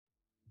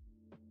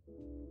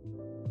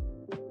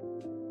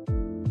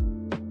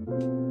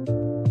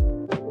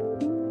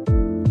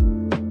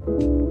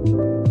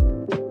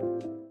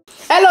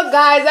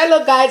guys.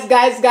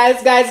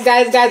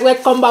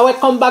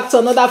 Welcome back to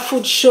another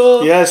food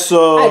show. Yes,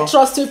 so I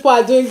trust people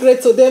are doing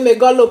great today. May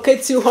God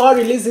locate you all,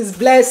 release His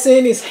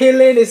blessing, His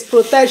healing, His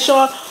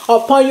protection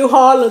upon you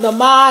all in the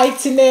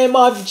mighty name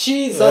of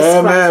Jesus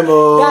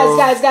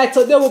Christ. Guys,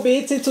 today we'll be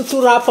eating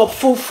two wrap of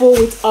fufu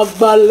with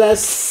Ogbono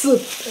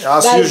soup.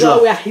 That is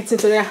what we are eating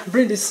today.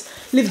 Bring this,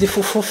 leave the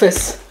fufu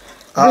first.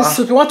 Bring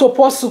soup. You want to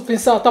pour soup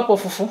inside on top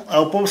of fufu?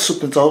 I'll pour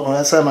soup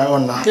inside my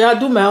own now. Yeah,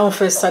 do my own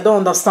first. I don't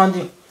understand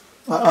you.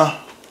 It's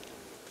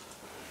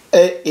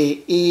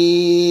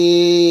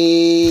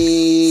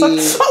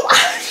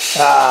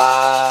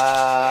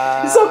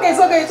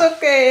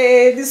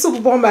okay. The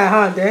soup burn my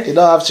hand, eh? You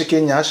don't have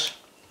chicken yash?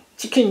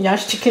 Chicken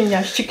yash.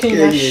 Yeah.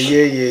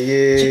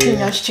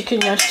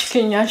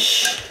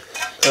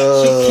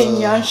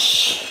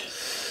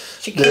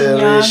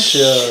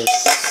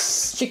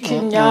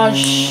 Chicken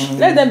yash.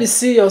 Let them be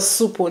see your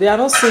soup. They are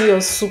not seeing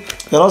your soup.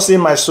 You're not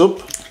seeing my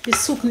soup? The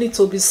soup needs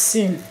to be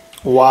seen.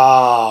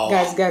 Wow.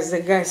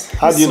 Guys.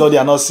 How do you know they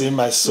are not seeing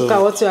my soup? Look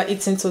at what you are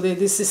eating today.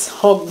 This is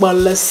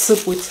Ogbono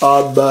soup with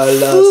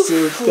Ogbono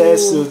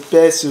soup.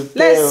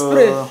 Let's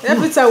pray.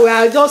 Every time we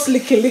are just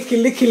licking.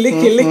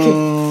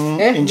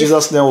 In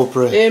Jesus' name we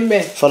pray.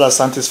 Amen. Father,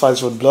 sanctify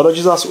us with the blood of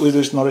Jesus. We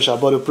wish nourish our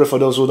body. We pray for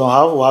those who don't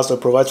have, who has to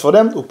provide for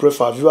them. We pray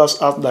for our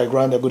viewers out thy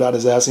grant their good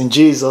desires in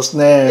Jesus'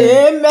 name.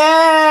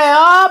 Amen.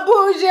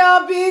 Yes,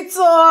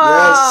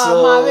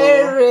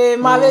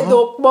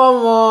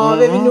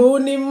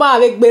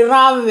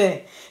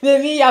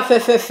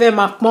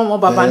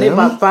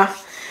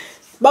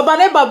 Baba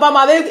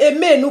ma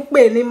eme nu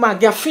pe ni ma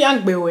ga fian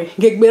gbewe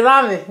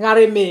gegberame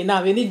ngare me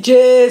na we ni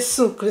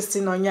Jesus Christ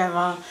no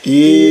nyama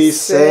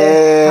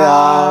ise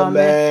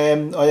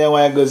amen oye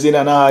wa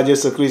gozina na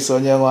Jesus Christ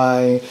onye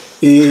wa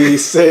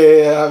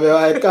ise amen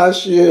I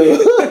catch you.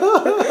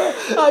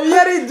 I'm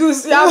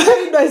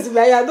very nice,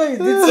 man. I know you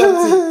did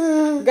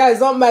something. Guys,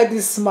 don't mind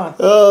this man.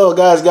 Oh,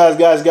 guys,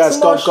 come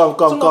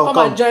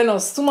and join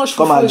us. Too much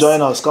food. Come and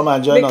join us.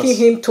 Making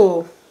him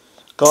to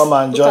come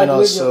and join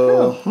us.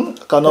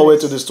 Cannot wait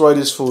to destroy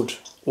this food.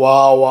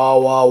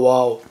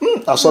 Wow.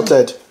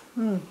 Assorted.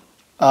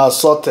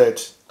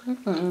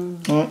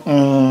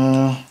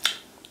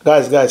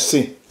 Guys,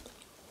 see.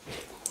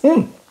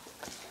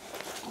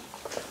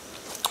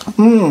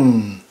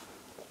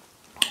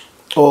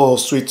 Oh,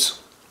 sweet.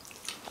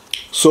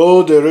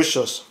 So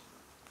delicious.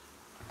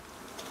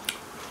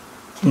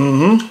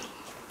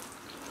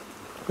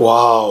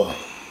 Wow.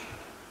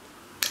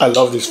 I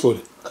love this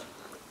food.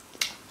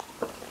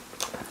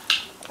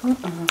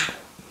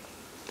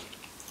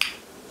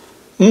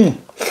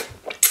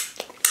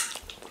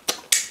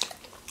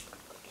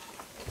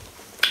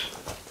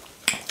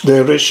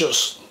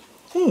 Delicious.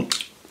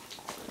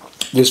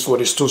 This food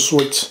is too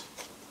sweet.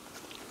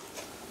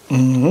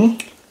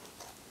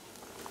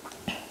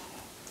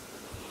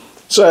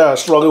 So I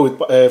struggle with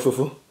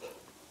fufu.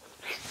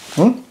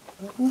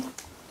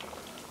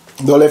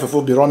 Don't let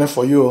fufu be running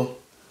for you.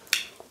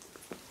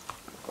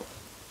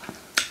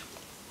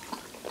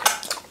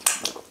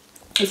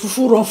 If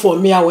fufu run for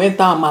me, I will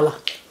enter amala.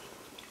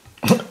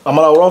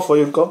 Amala will run for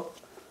you, go.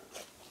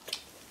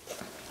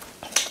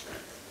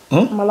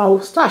 Amala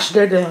will stash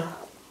there.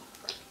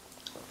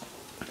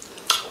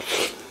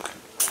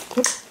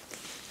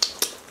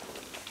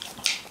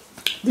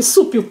 The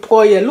soup you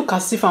pour here, look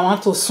as if I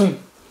want to swim.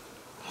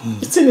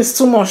 The thing is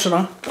too much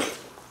now.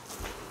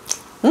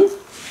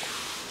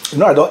 You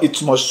know I don't eat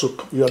too much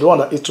soup. You are the one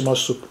that eats too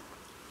much soup.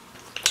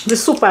 The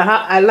soup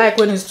I like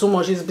when it's too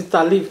much is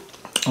bitter leaf.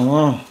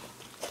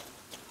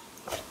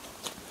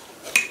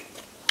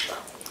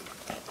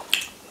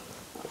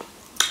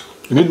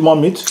 You need more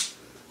meat?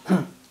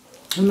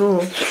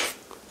 No.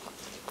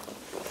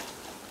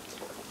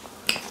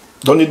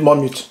 Don't need more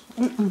meat?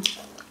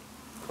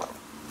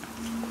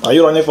 Are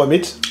you running for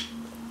meat?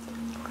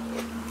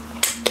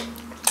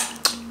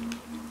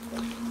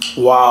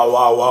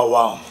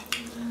 Wow.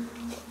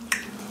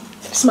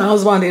 It's my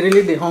husband, they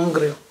really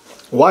hungry.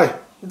 Why?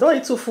 Don't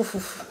eat too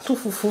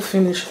fufu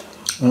finish.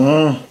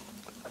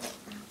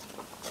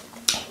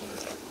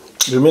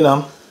 You mean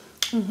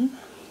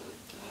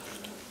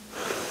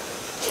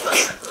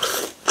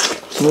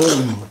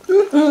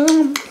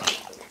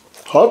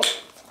Hot?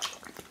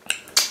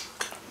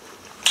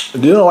 Do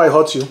you know why it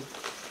hurt you?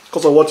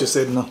 Because of what you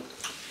said now.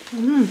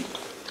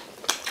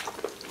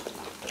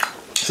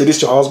 See,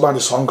 this your husband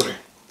is hungry.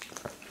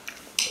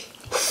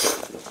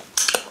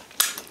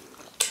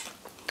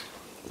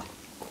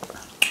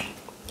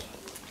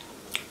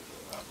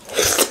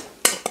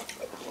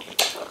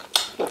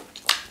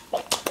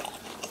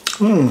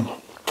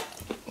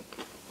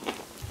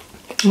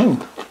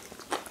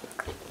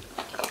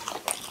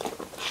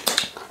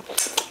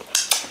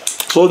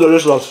 So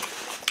delicious.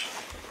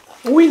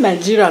 We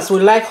Nigerians, we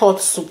like hot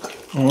soup,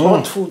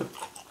 hot food.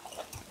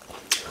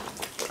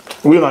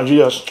 We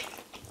Nigerians.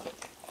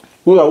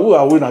 Who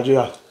are we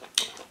Nigerians?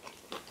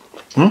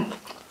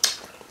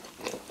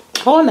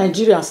 All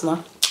Nigerians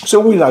now. So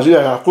we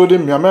Nigeria,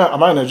 including me, am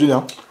I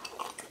Nigerian?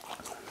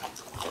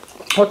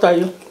 What are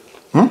you?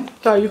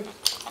 What are you?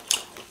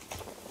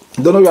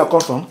 You don't know where I come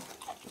from?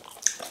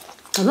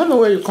 I don't know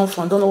where you come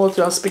from. I don't know what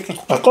you are speaking.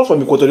 I come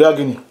from Equatorial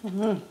Guinea.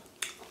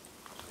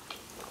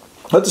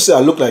 Not to say I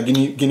look like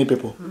Guinea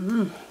people.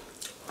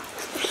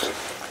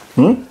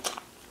 You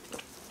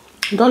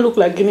don't look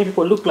like Guinea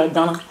people. Look like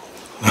Ghana.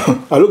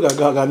 I look like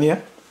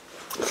Ghanaian.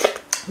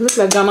 You look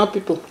like Ghana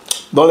people.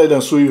 Don't let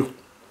them sue you.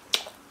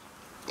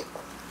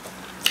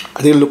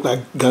 I didn't look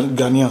like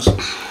Ghanaians.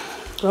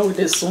 Why would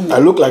they sue me? I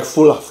look like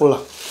Fuller.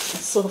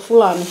 So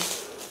Fulani.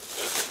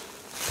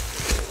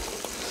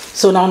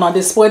 So now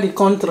they spoil the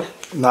country.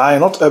 Nah,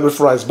 not every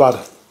fry is bad.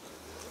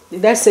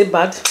 Did I say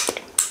bad?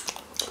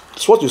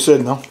 It's what you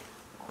said now.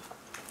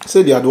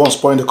 Say they are the ones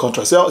spoiling the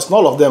country. Say it's not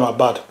all of them are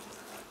bad.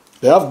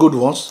 They have good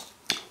ones.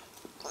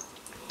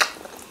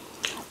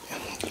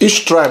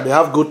 Each tribe, they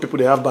have good people,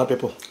 they have bad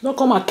people. Don't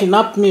come and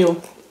kidnap me.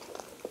 Oh.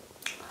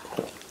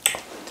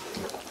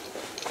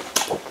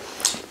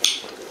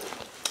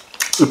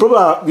 The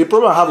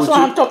problem I have with So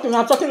you. I'm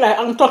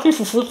talking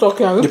Fufu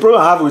talking. The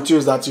problem I have with you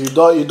is that you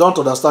don't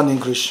understand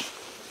English.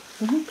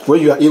 When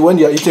you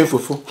are eating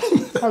fufu.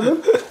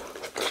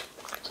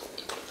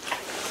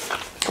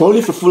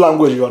 Only fufu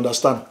language you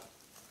understand.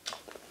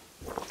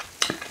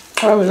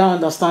 Why will I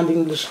understand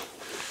English?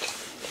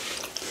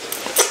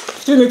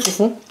 Do you need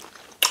fufu?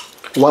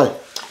 Why?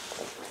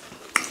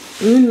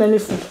 You need many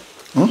food.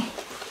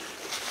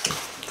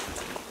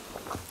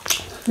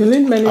 You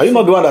need many. Are you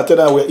not the one that said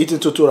that we're eating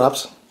two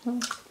wraps?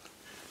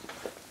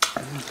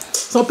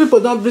 Some people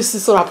don't bring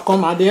six wrap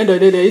come at the end of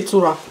the day they eat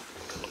 2 wrap.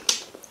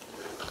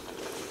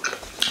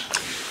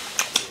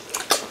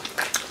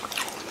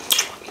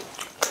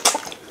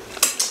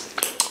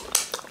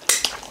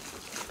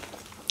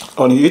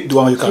 Only you eat the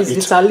one you can It's eat.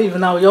 bitter leaf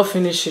now. You're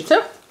finish it.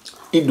 Eh?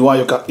 Eat the one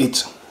you can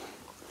eat.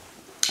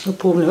 No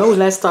problem. Where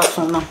will I start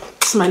from now?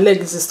 This my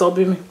leg is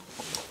disturbing me.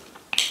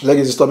 Leg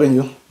is disturbing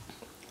you.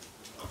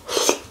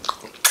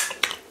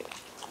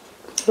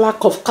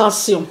 Lack of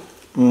calcium.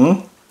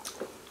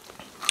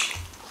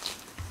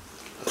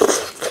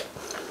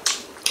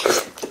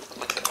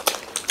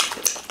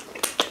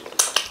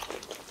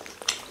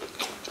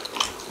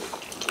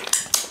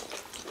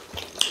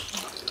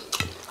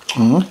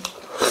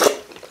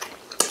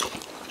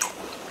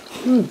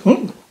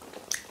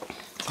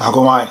 I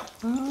go wine.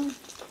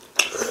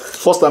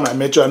 First time I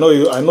met you, I know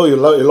you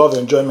love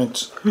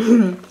enjoyment.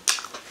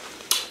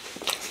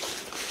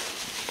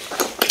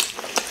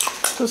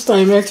 First time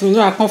you met me, you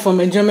know I come from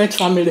a enjoyment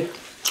family.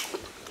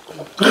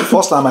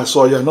 First time I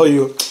saw you, I know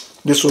you,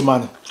 this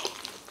woman,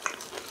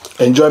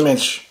 enjoyment.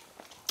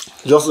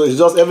 It's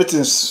just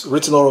everything's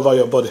written all over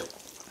your body.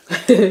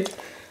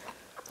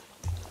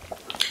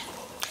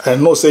 I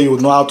know, say you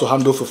would know how to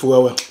handle fufu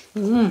well.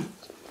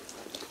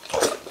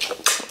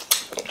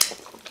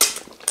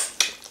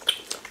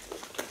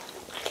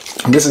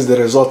 And this is the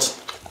result.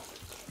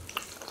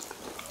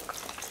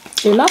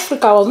 In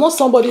Africa, I was not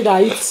somebody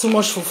that eats too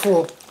much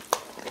fufu.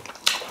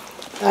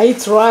 I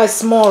eat rice,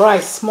 small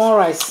rice.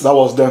 That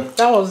was them.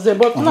 That was there,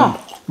 but now.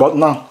 But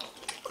now,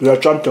 you're a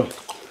champion.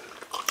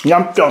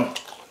 Champion.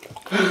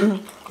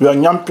 You're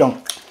a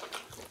champion.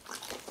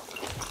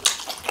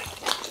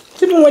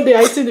 Even when they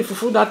are eating the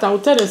fufu, that I will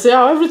tell them, say,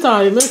 oh, every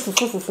time I make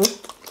fufu.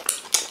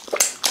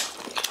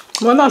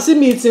 But now, see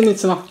me eating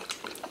it now.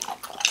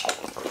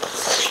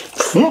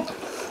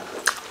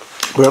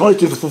 We are not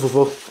eating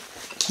fufu.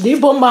 The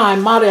Igbo man I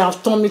marry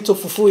have turned me to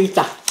fufu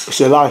eater.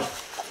 It's a lie.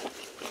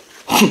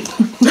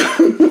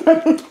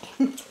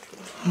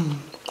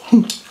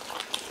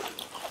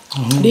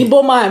 The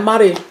Igbo man I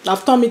marry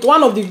have turned me to,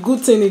 one of the good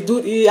things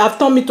he have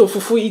turned me to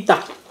fufu eater.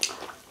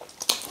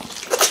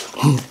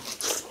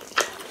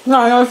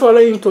 Now I don't follow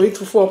him to eat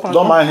fufu up and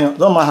Don't mind him.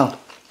 Don't mind him.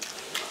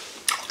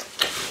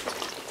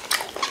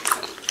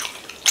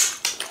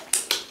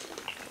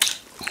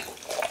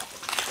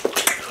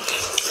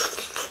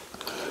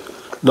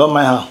 Don't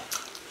mind her.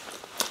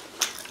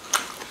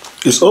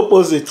 It's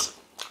opposite.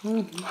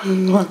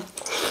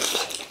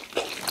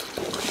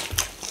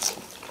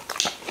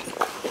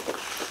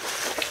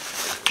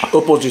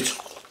 Opposite.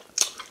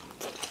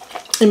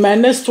 In my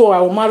next tour,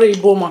 I will marry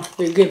Igbo man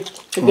again.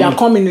 If they are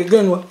coming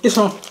again, well, this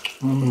one.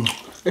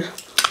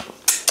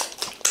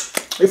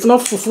 If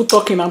not fufu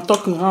talking, I'm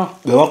talking. Huh?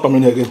 They're not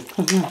coming again.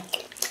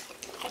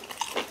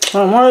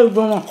 I'll marry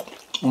Igbo man.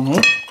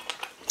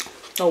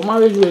 I'll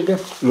marry you again.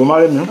 You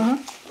marry me?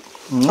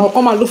 I'll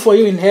come and look for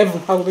you in heaven.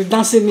 I will be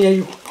dancing near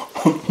you.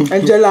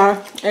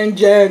 Angela,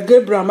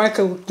 Gabriel,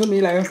 Michael will do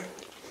me like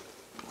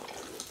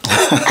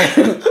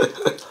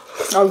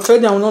I will tell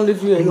them I will not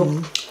leave you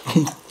alone.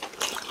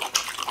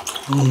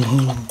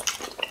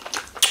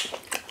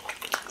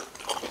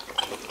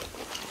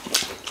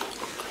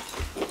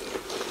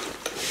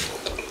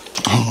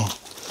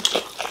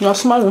 You are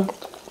smiling.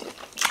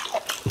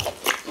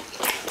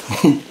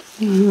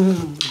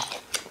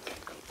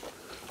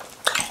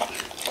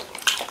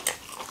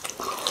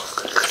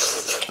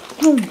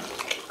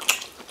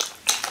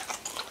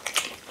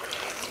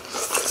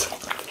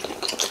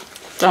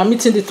 I'm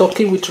eating the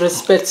turkey with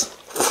respect.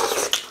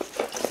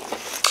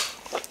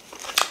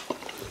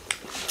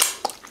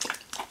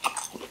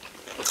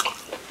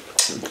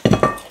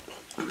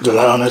 The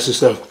lioness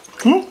itself.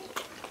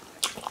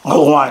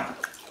 Oh, why?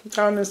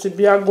 Lioness is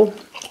Biago.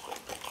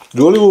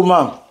 The only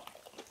woman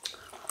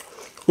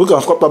who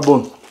can cut a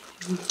bone.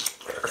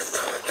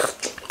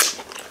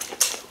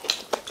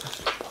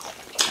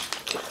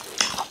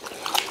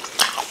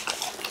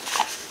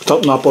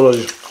 Without no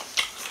apology.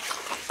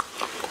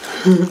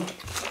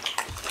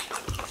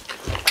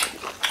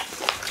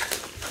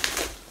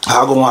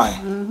 How go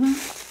wine?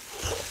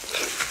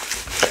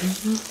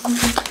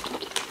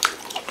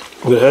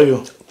 We hear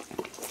you.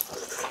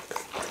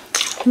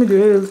 Me do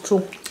hear you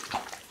too.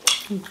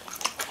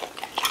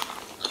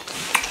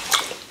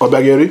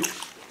 Obiageri.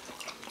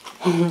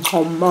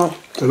 Man.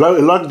 You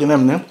like the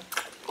name?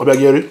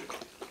 Obiageri.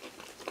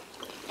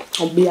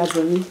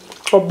 Obiageri.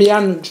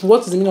 Obianuju.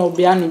 What is the meaning of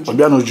Obianuju?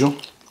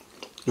 Obianuju.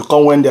 You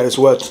come when there is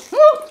wet.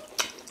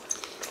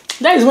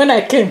 That is when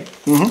I came.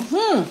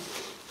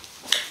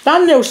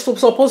 That name was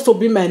supposed to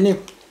be my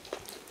name.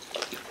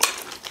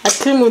 I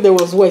came when there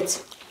was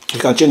wet. You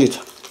can change it.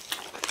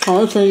 I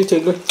want to change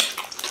it again.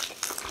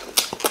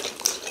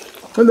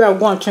 Maybe I'll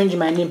go and change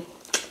my name.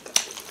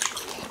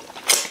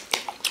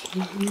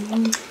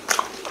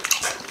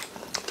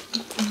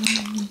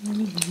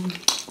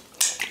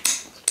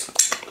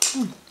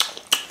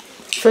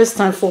 First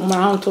time for my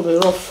hand to be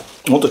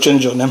rough. You want to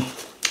change your name?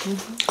 You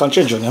can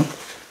change your name.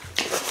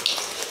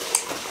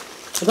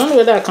 I don't know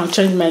whether I can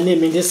change my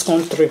name in this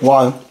country.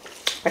 Why?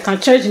 I can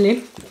change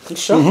name. You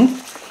sure?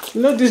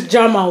 You know this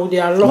German with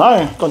their law.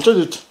 Why? You can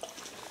change it.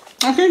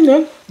 I think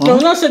no. They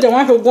will not say they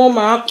want to go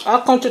my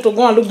our country to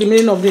go and look the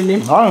meaning of the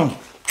name. Why?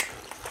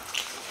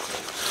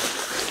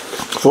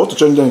 If you want to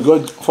change them, go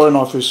to foreign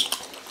office.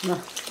 No.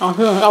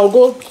 I'll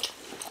go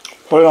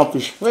Foreign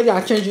office. where they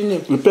are changing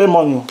name. You pay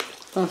money.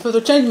 So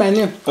to change my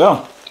name.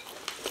 Yeah.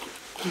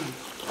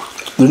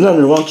 The name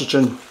you want to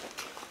change.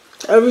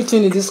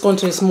 Everything in this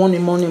country is money,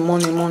 money,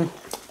 money, money.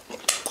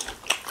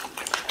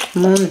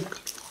 Money.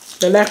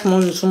 They like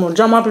money so much.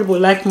 German people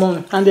like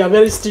money and they are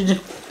very stingy.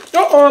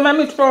 Let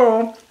me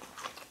throw.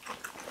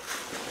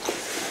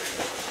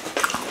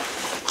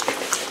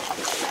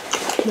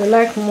 They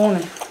like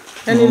money.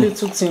 Any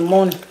little thing,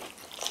 money.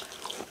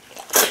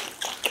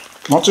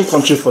 Nothing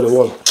country for the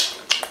world.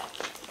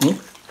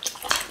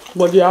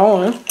 But they are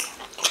own,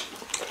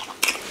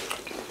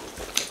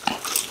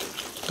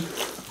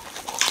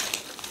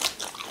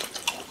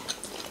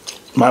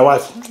 My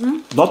wife,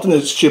 nothing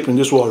is cheap in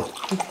this world.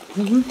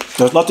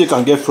 There's nothing you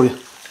can get free.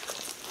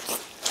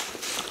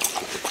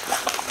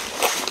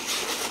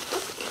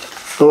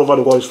 All over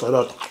the world is like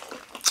that.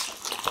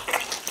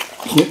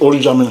 It's not only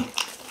Germany.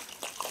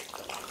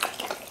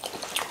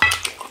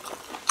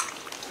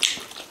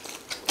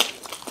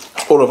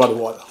 All over the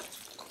world.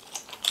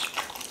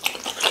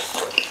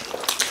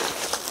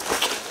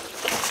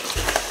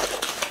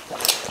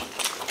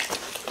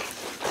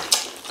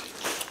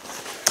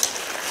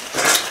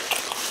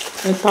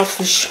 and pap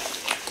fish.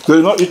 They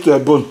will not eat their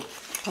bone.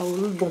 I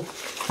will eat bone.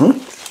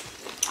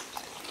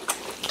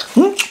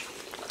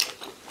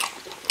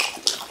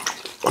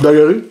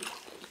 Bageri?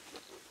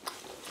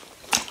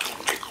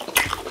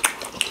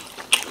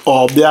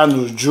 Or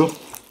Bianuju.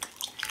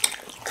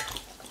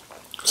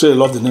 Say you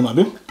love the name,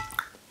 Abi.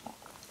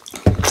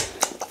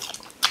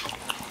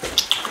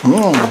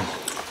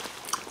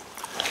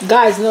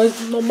 Guys,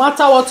 no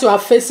matter what you are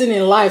facing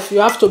in life, you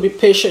have to be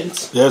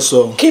patient. Yes,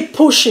 sir. Keep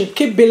pushing,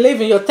 keep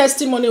believing. Your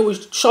testimony will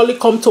surely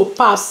come to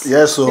pass.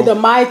 Yes, sir. In the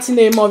mighty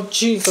name of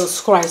Jesus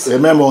Christ.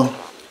 Remember.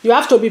 You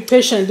have to be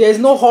patient. There is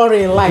no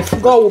hurry in life.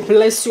 God will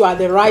bless you at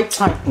the right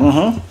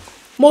time.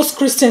 Most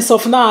Christians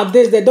of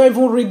nowadays, they don't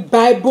even read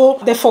Bible.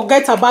 They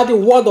forget about the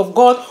word of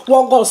God,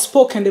 what God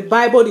spoke in the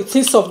Bible, the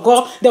things of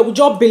God. They will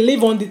just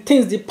believe on the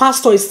things the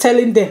pastor is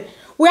telling them.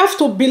 We have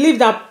to believe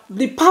that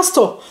the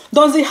pastor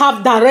doesn't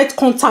have direct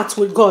contact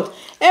with God.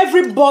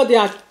 Everybody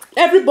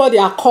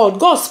are called.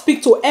 God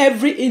speaks to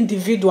every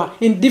individual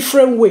in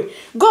different way.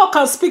 God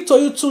can speak to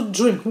you through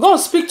dream. God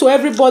speaks to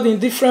everybody in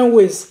different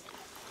ways.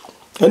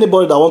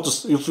 Anybody that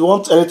wants to, if you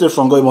want anything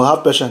from God, you must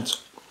have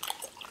patience.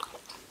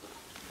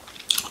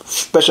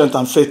 Patience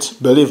and faith.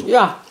 Believe.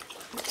 Yeah.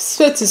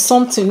 Faith is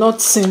something, not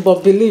sin,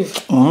 but believe.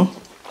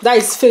 That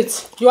is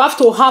faith. You have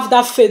to have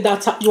that faith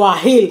that you are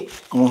healed.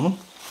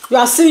 You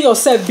are seeing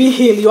yourself be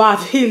healed. You are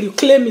healed. You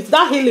claim it.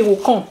 That healing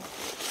will come.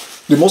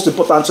 The most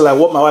important thing, like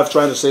what my wife is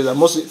trying to say, is that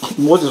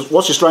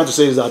what she's trying to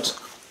say is that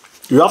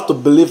you have to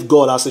believe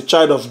God as a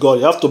child of God.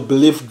 You have to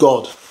believe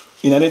God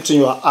in anything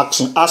you are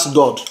asking. Ask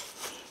God.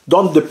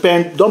 Don't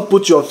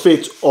put your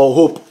faith or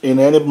hope in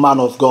any man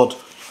of God.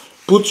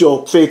 Put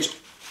your faith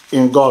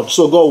in God.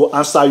 So God will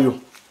answer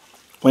you.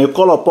 When you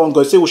call upon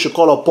God, say we should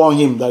call upon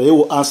Him, that He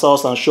will answer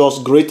us and show us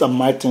great and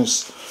mighty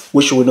things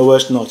which we know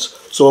not.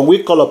 So when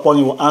we call upon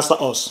Him, He will answer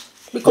us.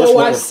 Because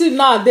we are seeing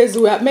nowadays,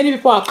 many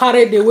people are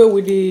carried away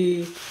with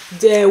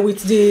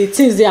the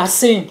things they are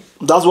saying.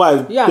 That's why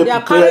they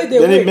are carried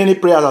away. Many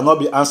prayers are not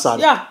be answered.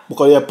 Yeah.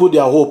 Because they put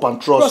their hope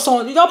and trust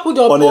you don't put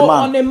your hope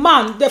on a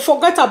man. They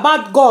forget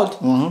about God.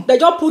 They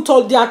just put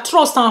all their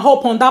trust and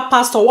hope on that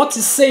pastor, what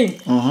he's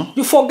saying.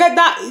 You forget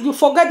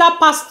that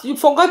pastor, you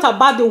forget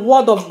about the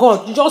word of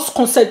God. You just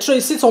concentrate.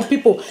 You see some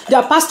people,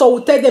 their pastor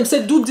will tell them,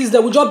 say, do this, they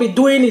will just be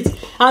doing it.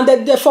 And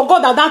they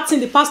forgot that thing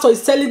the pastor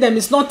is telling them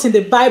is not in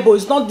the Bible,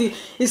 it's not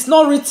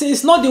written,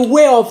 it's not the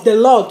way of the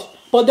Lord,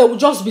 but they will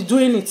just be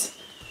doing it.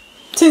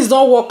 Things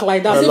don't work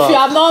like that. If you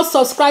have not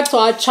subscribed to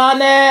our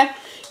channel,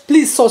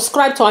 please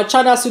subscribe to our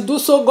channel. As you do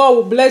so, God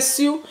will bless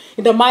you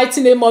in the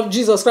mighty name of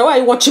Jesus Christ. Why are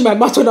you watching my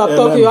mouth when I'm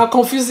talking? You are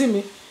confusing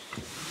me.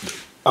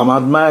 I'm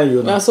admiring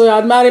you now. Yeah, so you're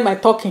admiring my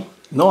talking.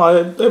 No,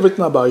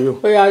 everything about you.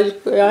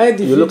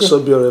 You look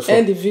so beautiful.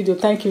 End the video.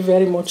 Thank you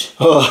very much.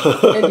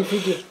 End the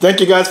video. Thank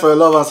you guys for your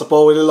love and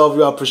support. We really love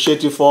you. I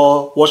appreciate you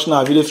for watching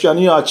our video. If you are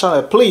new to our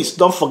channel, please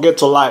don't forget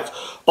to like.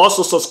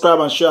 Also subscribe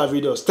and share our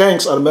videos.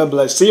 Thanks and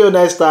remember, see you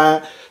next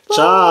time.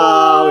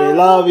 Ciao. We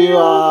love you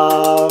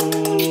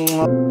all.